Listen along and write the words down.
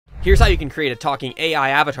Here's how you can create a talking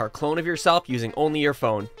AI avatar clone of yourself using only your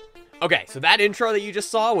phone. Okay, so that intro that you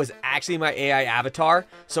just saw was actually my AI avatar,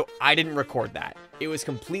 so I didn't record that. It was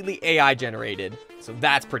completely AI generated, so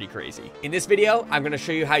that's pretty crazy. In this video, I'm going to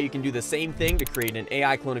show you how you can do the same thing to create an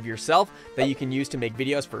AI clone of yourself that you can use to make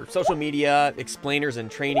videos for social media, explainers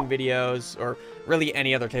and training videos, or really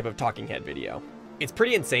any other type of talking head video. It's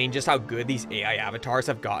pretty insane just how good these AI avatars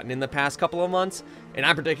have gotten in the past couple of months, and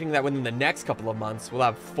I'm predicting that within the next couple of months, we'll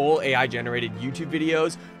have full AI generated YouTube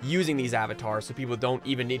videos using these avatars so people don't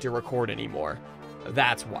even need to record anymore.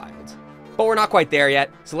 That's wild. But we're not quite there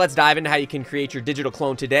yet, so let's dive into how you can create your digital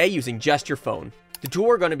clone today using just your phone. The tool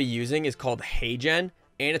we're going to be using is called HeyGen,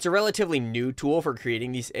 and it's a relatively new tool for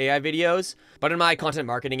creating these AI videos. But in my content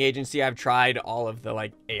marketing agency, I've tried all of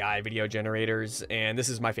the AI video generators, and this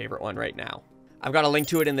is my favorite one right now. I've got a link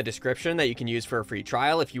to it in the description that you can use for a free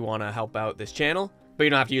trial if you want to help out this channel, but you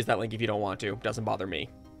don't have to use that link if you don't want to. It doesn't bother me.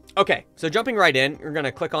 Okay, so jumping right in, you're going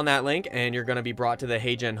to click on that link and you're going to be brought to the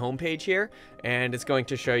HeyGen homepage here, and it's going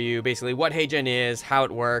to show you basically what HeyGen is, how it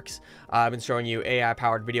works. I've been showing you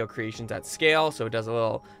AI-powered video creations at scale, so it does a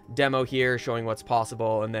little demo here showing what's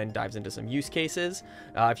possible and then dives into some use cases.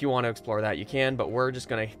 If you want to explore that, you can, but we're just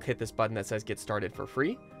going to hit this button that says Get Started for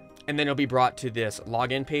free. And then you'll be brought to this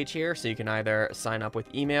login page here, so you can either sign up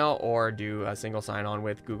with email or do a single sign-on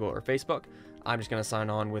with Google or Facebook. I'm just going to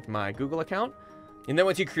sign on with my Google account. And then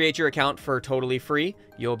once you create your account for totally free,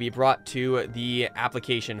 you'll be brought to the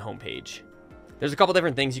application homepage. There's a couple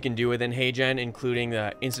different things you can do within HeyGen, including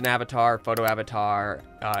the instant avatar, photo avatar,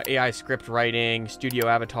 AI script writing, studio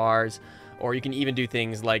avatars, or you can even do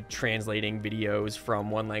things like translating videos from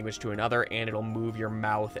one language to another, and it'll move your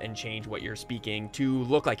mouth and change what you're speaking to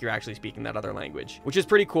look like you're actually speaking that other language, which is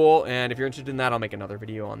pretty cool. And if you're interested in that, I'll make another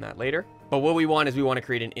video on that later. But what we want is we want to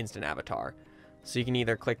create an instant avatar. So you can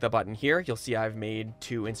either click the button here. You'll see I've made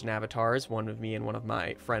 2 instant avatars, one of me and one of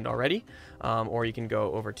my friend already. Or you can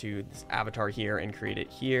go over to this avatar here and create it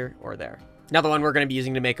here or there. Now, the one we're going to be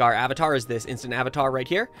using to make our avatar is this instant avatar right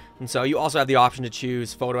here. And so you also have the option to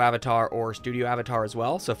choose photo avatar or studio avatar as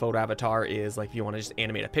well. So photo avatar is like if you want to just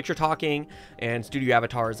animate a picture talking, and studio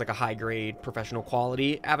avatar is like a high grade professional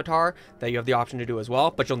quality avatar that you have the option to do as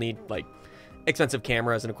well. But you'll need like expensive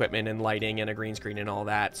cameras and equipment and lighting and a green screen and all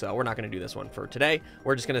that. So we're not going to do this one for today.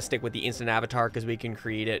 We're just going to stick with the instant avatar because we can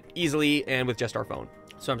create it easily and with just our phone.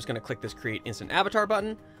 So I'm just going to click this create instant avatar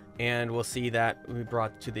button, and we'll see that we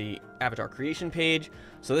brought to the avatar creation page.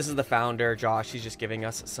 So this is the founder, Josh. He's just giving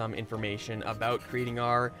us some information about creating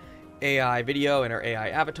our AI video and our AI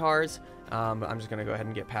avatars. I'm just going to go ahead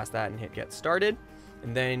and get past that and hit get started.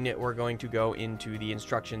 And then we're going to go into the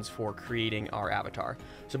instructions for creating our avatar.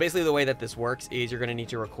 So basically the way that this works is you're going to need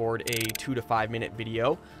to record a 2 to 5 minute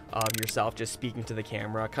video of yourself just speaking to the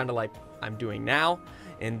camera, kind of like I'm doing now.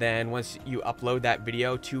 And then once you upload that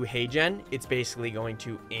video to HeyGen, it's basically going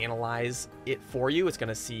to analyze it for you. It's going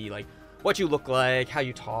to see like what you look like, how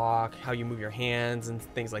you talk, how you move your hands and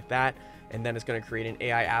things like that. And then it's going to create an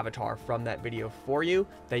AI avatar from that video for you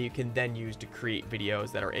that you can then use to create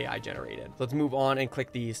videos that are AI generated. Let's move on and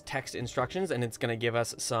click these text instructions, and it's going to give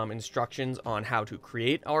us some instructions on how to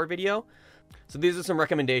create our video. So these are some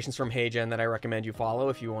recommendations from HeyGen that I recommend you follow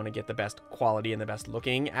if you want to get the best quality and the best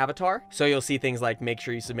looking avatar. So you'll see things like make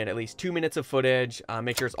sure you submit at least 2 minutes of footage,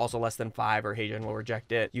 make sure it's also less than 5 or HeyGen will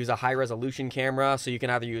reject it. Use a high resolution camera, so you can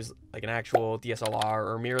either use like an actual DSLR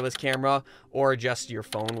or mirrorless camera, or just your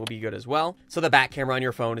phone will be good as well. So the back camera on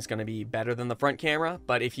your phone is going to be better than the front camera,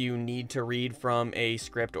 but if you need to read from a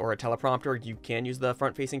script or a teleprompter, you can use the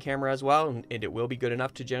front facing camera as well, and it will be good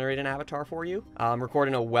enough to generate an avatar for you. Record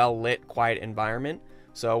in a well lit, quiet environment.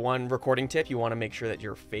 So one recording tip, you want to make sure that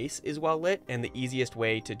your face is well lit, and the easiest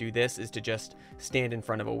way to do this is to just stand in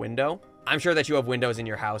front of a window. I'm sure that you have windows in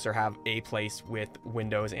your house or have a place with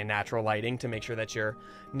windows and natural lighting to make sure that you're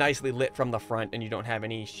nicely lit from the front and you don't have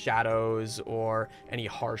any shadows or any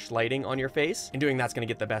harsh lighting on your face. And doing that's going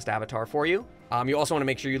to get the best avatar for you. You also want to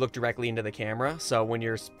make sure you look directly into the camera. So when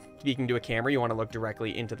you're speaking to a camera, you want to look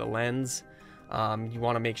directly into the lens. You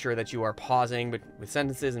want to make sure that you are pausing with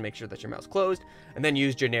sentences and make sure that your mouth's closed, and then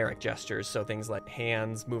use generic gestures. So things like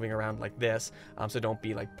hands moving around like this. So don't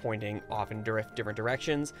be like pointing off in different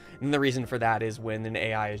directions. And the reason for that is when an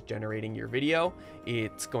AI is generating your video,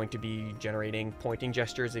 it's going to be generating pointing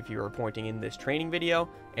gestures if you are pointing in this training video,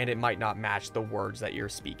 and it might not match the words that you're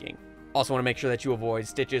speaking. Also want to make sure that you avoid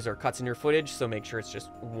stitches or cuts in your footage, so make sure it's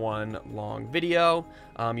just one long video.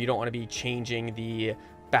 You don't want to be changing the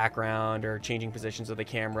background or changing positions of the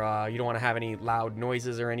camera. You don't want to have any loud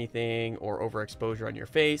noises or anything, or overexposure on your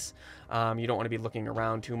face. You don't want to be looking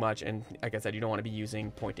around too much, and like I said, you don't want to be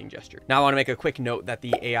using pointing gesture. Now I want to make a quick note that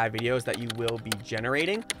the AI videos that you will be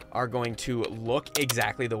generating are going to look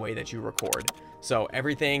exactly the way that you record. So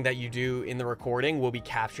everything that you do in the recording will be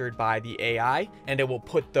captured by the AI, and it will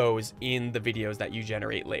put those in the videos that you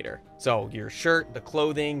generate later. So your shirt, the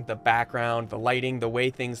clothing, the background, the lighting, the way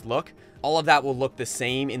things look, all of that will look the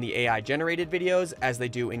same in the AI generated videos as they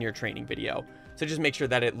do in your training video. So just make sure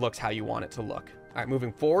that it looks how you want it to look. All right,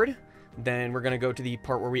 moving forward, then we're gonna go to the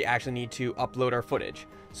part where we actually need to upload our footage.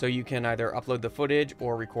 So you can either upload the footage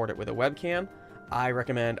or record it with a webcam. I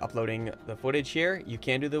recommend uploading the footage here. You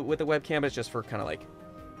can do with the webcam, but it's just for kind of like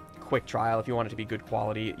quick trial. If you want it to be good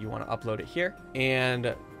quality, you want to upload it here.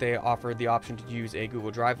 And they offered the option to use a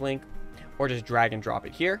Google Drive link or just drag and drop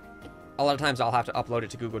it here. A lot of times I'll have to upload it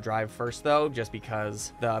to Google Drive first though, just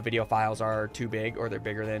because the video files are too big or they're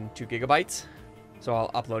bigger than 2 gigabytes. So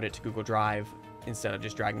I'll upload it to Google Drive instead of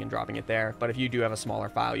just dragging and dropping it there. But if you do have a smaller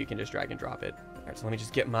file, you can just drag and drop it. All right, so let me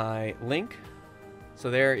just get my link. So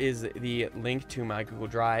there is the link to my Google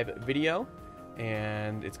Drive video,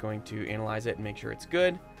 and it's going to analyze it and make sure it's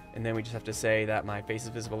good. And then we just have to say that my face is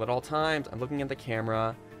visible at all times. I'm looking at the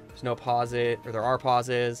camera. There's no pause, or there are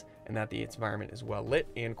pauses, and that the environment is well lit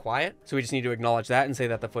and quiet. So we just need to acknowledge that and say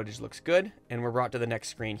that the footage looks good. And we're brought to the next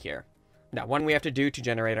screen here. Now, one we have to do to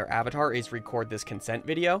generate our avatar is record this consent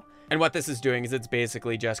video. And what this is doing is it's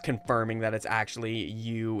basically just confirming that it's actually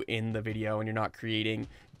you in the video and you're not creating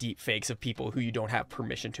deep fakes of people who you don't have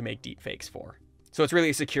permission to make deep fakes for. So it's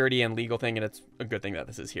really a security and legal thing, and it's a good thing that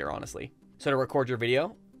this is here, honestly. So to record your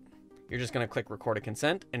video, you're just going to click record a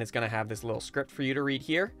consent, and it's going to have this little script for you to read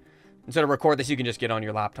here. And so to record this, you can just get on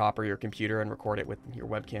your laptop or your computer and record it with your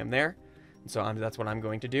webcam there. So that's what I'm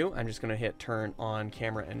going to do. I'm just going to hit turn on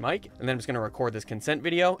camera and mic, and then I'm just going to record this consent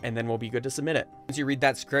video, and then we'll be good to submit it. Once you read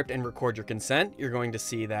that script and record your consent, you're going to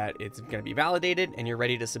see that it's going to be validated and you're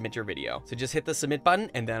ready to submit your video. So just hit the submit button,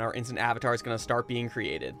 and then our instant avatar is going to start being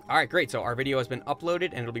created. All right, great. So our video has been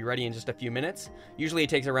uploaded and it'll be ready in just a few minutes. Usually it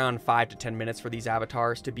takes around 5 to 10 minutes for these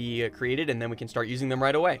avatars to be created, and then we can start using them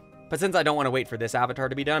right away. But since I don't want to wait for this avatar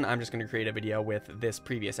to be done, I'm just going to create a video with this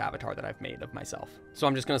previous avatar that I've made of myself. So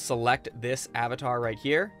I'm just going to select this avatar right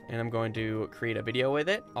here, and I'm going to create a video with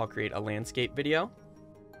it. I'll create a landscape video.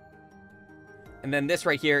 And then this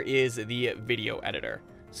right here is the video editor.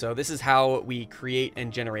 So this is how we create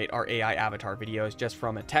and generate our AI avatar videos just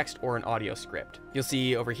from a text or an audio script. You'll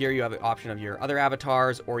see over here you have the option of your other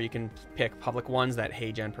avatars, or you can pick public ones that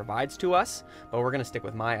HeyGen provides to us. But we're going to stick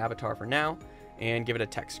with my avatar for now and give it a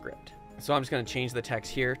text script. So I'm just going to change the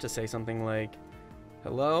text here to say something like,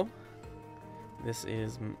 hello, this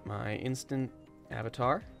is my instant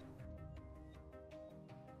avatar.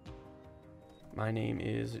 My name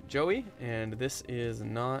is Joey, and this is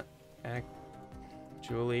not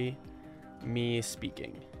actually me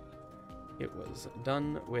speaking. It was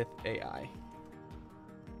done with AI.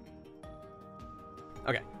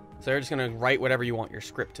 Okay, so you're just going to write whatever you want your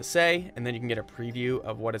script to say, and then you can get a preview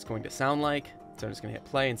of what it's going to sound like. So I'm just going to hit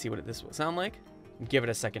play and see what this will sound like. Give it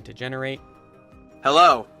a second to generate.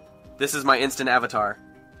 Hello, this is my instant avatar.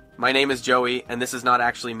 My name is Joey, and this is not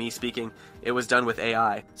actually me speaking. It was done with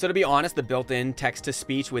AI. So to be honest, the built-in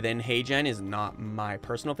text-to-speech within HeyGen is not my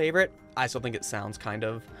personal favorite. I still think it sounds kind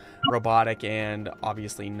of robotic and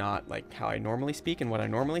obviously not like how I normally speak and what I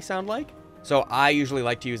normally sound like. So I usually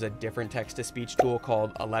like to use a different text-to-speech tool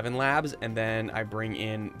called 11 Labs, and then I bring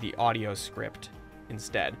in the audio script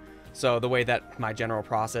instead. So the way that my general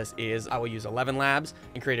process is, I will use 11 Labs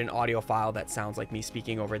and create an audio file that sounds like me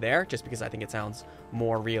speaking over there, just because I think it sounds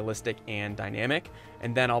more realistic and dynamic.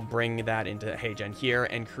 And then I'll bring that into HeyGen here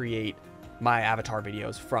and create my avatar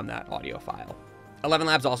videos from that audio file. 11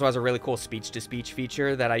 Labs also has a really cool speech-to-speech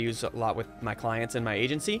feature that I use a lot with my clients in my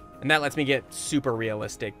agency. And that lets me get super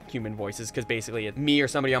realistic human voices, because basically me or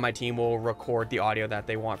somebody on my team will record the audio that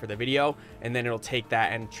they want for the video, and then it'll take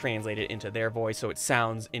that and translate it into their voice so it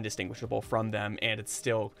sounds indistinguishable from them, and it's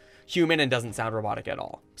still human and doesn't sound robotic at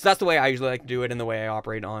all. So that's the way I usually like to do it and the way I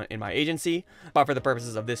operate in my agency. But for the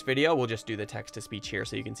purposes of this video, we'll just do the text-to-speech here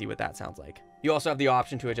so you can see what that sounds like. You also have the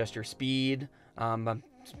option to adjust your speed.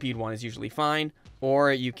 Speed 1 is usually fine,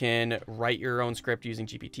 or you can write your own script using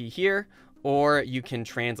GPT here, or you can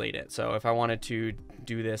translate it. So if I wanted to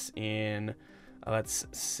do this in, let's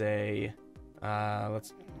say,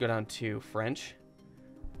 let's go down to French,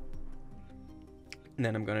 and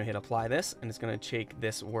then I'm going to hit apply this, and it's going to take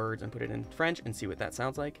this words and put it in French and see what that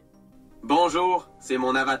sounds like. Bonjour, c'est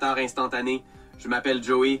mon avatar instantané. Je m'appelle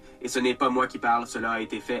Joey, et ce n'est pas moi qui parle, cela a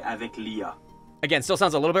été fait avec l'IA. Again, still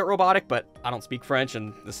sounds a little bit robotic, but I don't speak French,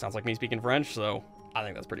 and this sounds like me speaking French, so I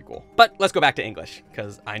think that's pretty cool. But let's go back to English,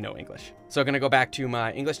 because I know English. So I'm going to go back to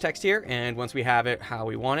my English text here, and once we have it how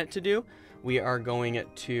we want it to do, we are going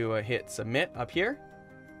to hit submit up here.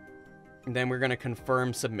 And then we're going to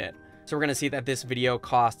confirm submit. So we're going to see that this video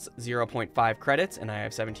costs 0.5 credits, and I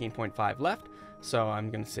have 17.5 left. So I'm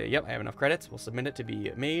going to say, yep, I have enough credits. We'll submit it to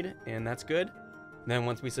be made, and that's good. And then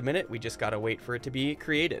once we submit it, we just got to wait for it to be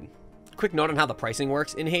created. Quick note on how the pricing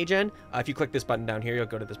works in HeyGen. If you click this button down here, you'll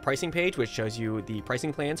go to this pricing page, which shows you the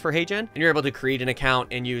pricing plans for HeyGen. And you're able to create an account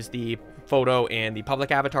and use the photo and the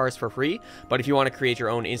public avatars for free. But if you want to create your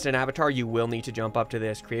own instant avatar, you will need to jump up to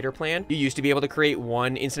this creator plan. You used to be able to create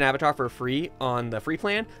one instant avatar for free on the free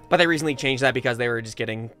plan, but they recently changed that because they were just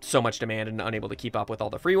getting so much demand and unable to keep up with all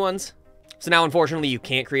the free ones. So now, unfortunately, you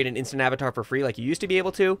can't create an instant avatar for free like you used to be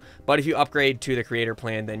able to, but if you upgrade to the creator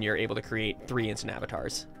plan, then you're able to create 3 instant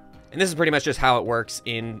avatars. And this is pretty much just how it works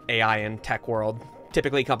in AI and tech world.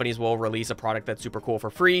 Typically, companies will release a product that's super cool for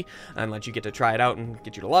free and let you get to try it out and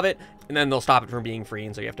get you to love it, and then they'll stop it from being free,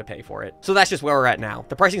 and so you have to pay for it. So that's just where we're at now.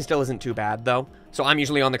 The pricing still isn't too bad, though. So I'm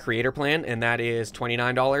usually on the creator plan, and that is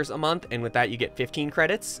 $29 a month, and with that you get 15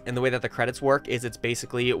 credits. And the way that the credits work is it's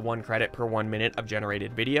basically 1 credit per 1 minute of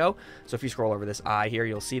generated video. So if you scroll over this eye here,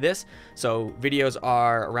 you'll see this. So videos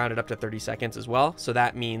are rounded up to 30 seconds as well. So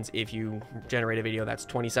that means if you generate a video that's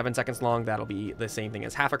 27 seconds long, that'll be the same thing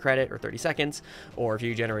as half a credit or 30 seconds. Or if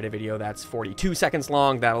you generate a video that's 42 seconds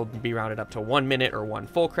long, that'll be rounded up to 1 minute or 1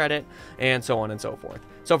 full credit, and so on and so forth.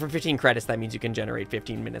 So for 15 credits, that means you can generate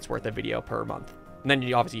 15 minutes worth of video per month. And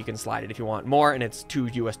then obviously you can slide it if you want more, and it's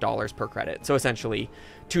 $2 US per credit. So essentially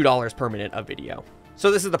 $2 per minute of video. So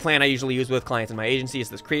this is the plan I usually use with clients in my agency, is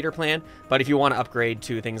this creator plan. But if you want to upgrade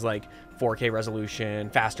to things like 4K resolution,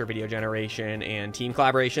 faster video generation, and team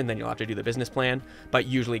collaboration, then you'll have to do the business plan. But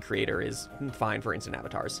usually creator is fine for instant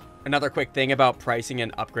avatars. Another quick thing about pricing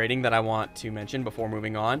and upgrading that I want to mention before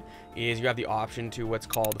moving on is you have the option to what's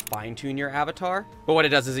called fine-tune your avatar. But what it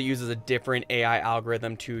does is it uses a different AI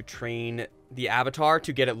algorithm to train the avatar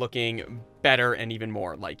to get it looking better and even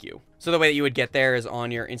more like you. So the way that you would get there is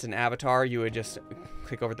on your instant avatar, you would just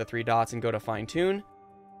click over the 3 dots and go to fine tune.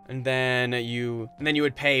 And then you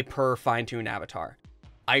would pay per fine tune avatar.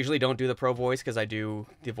 I usually don't do the pro voice because I do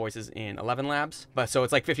the voices in 11 Labs. But so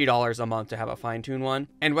it's like $50 a month to have a fine tune one.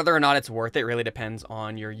 And whether or not it's worth it really depends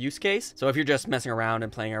on your use case. So if you're just messing around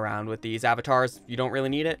and playing around with these avatars, you don't really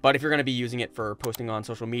need it. But if you're going to be using it for posting on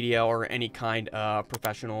social media or any kind of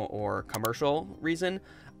professional or commercial reason,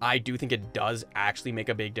 I do think it does actually make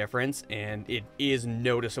a big difference, and it is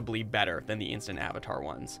noticeably better than the instant avatar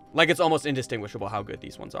ones. Like, it's almost indistinguishable how good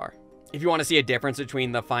these ones are. If you want to see a difference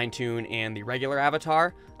between the fine-tune and the regular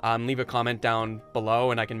avatar, leave a comment down below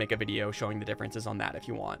and I can make a video showing the differences on that if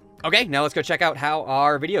you want. Okay, now let's go check out how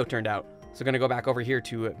our video turned out. So going to go back over here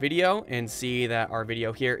to video and see that our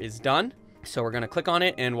video here is done. So we're going to click on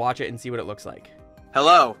it and watch it and see what it looks like.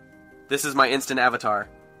 Hello, this is my instant avatar.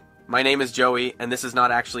 My name is Joey, and this is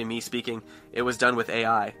not actually me speaking. It was done with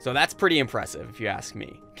AI. So that's pretty impressive, if you ask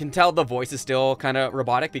me. Can tell the voice is still kind of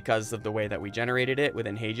robotic because of the way that we generated it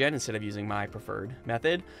within HeyGen instead of using my preferred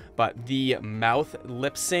method. But the mouth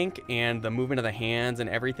lip sync and the movement of the hands and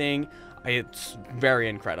everything, it's very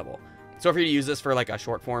incredible. So if you're to use this for like a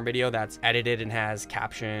short form video that's edited and has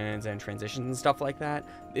captions and transitions and stuff like that,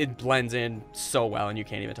 it blends in so well and you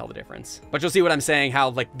can't even tell the difference. But you'll see what I'm saying,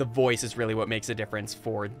 how like the voice is really what makes a difference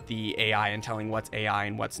for the AI and telling what's AI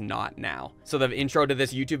and what's not now. So the intro to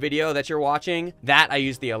this YouTube video that you're watching, that I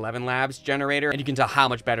used the 11 Labs generator, and you can tell how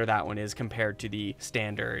much better that one is compared to the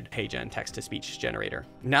standard HeyGen text-to-speech generator.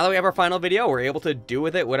 Now that we have our final video, we're able to do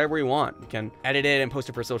with it whatever we want. We can edit it and post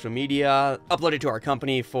it for social media, upload it to our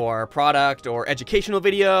company for product or educational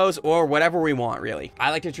videos, or whatever we want, really.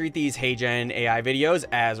 I like to treat these HeyGen AI videos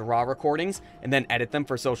as raw recordings and then edit them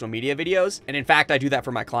for social media videos. And in fact, I do that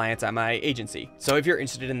for my clients at my agency. So if you're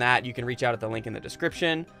interested in that, you can reach out at the link in the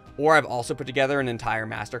description. Or I've also put together an entire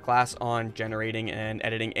masterclass on generating and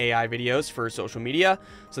editing AI videos for social media.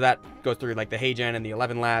 So that goes through like the HeyGen and the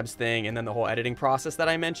 11 Labs thing, and then the whole editing process that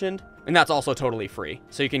I mentioned. And that's also totally free.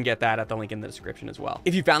 So you can get that at the link in the description as well.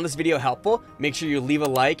 If you found this video helpful, make sure you leave a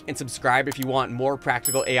like and subscribe if you want more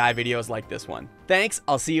practical AI videos like this one. Thanks,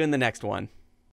 I'll see you in the next one.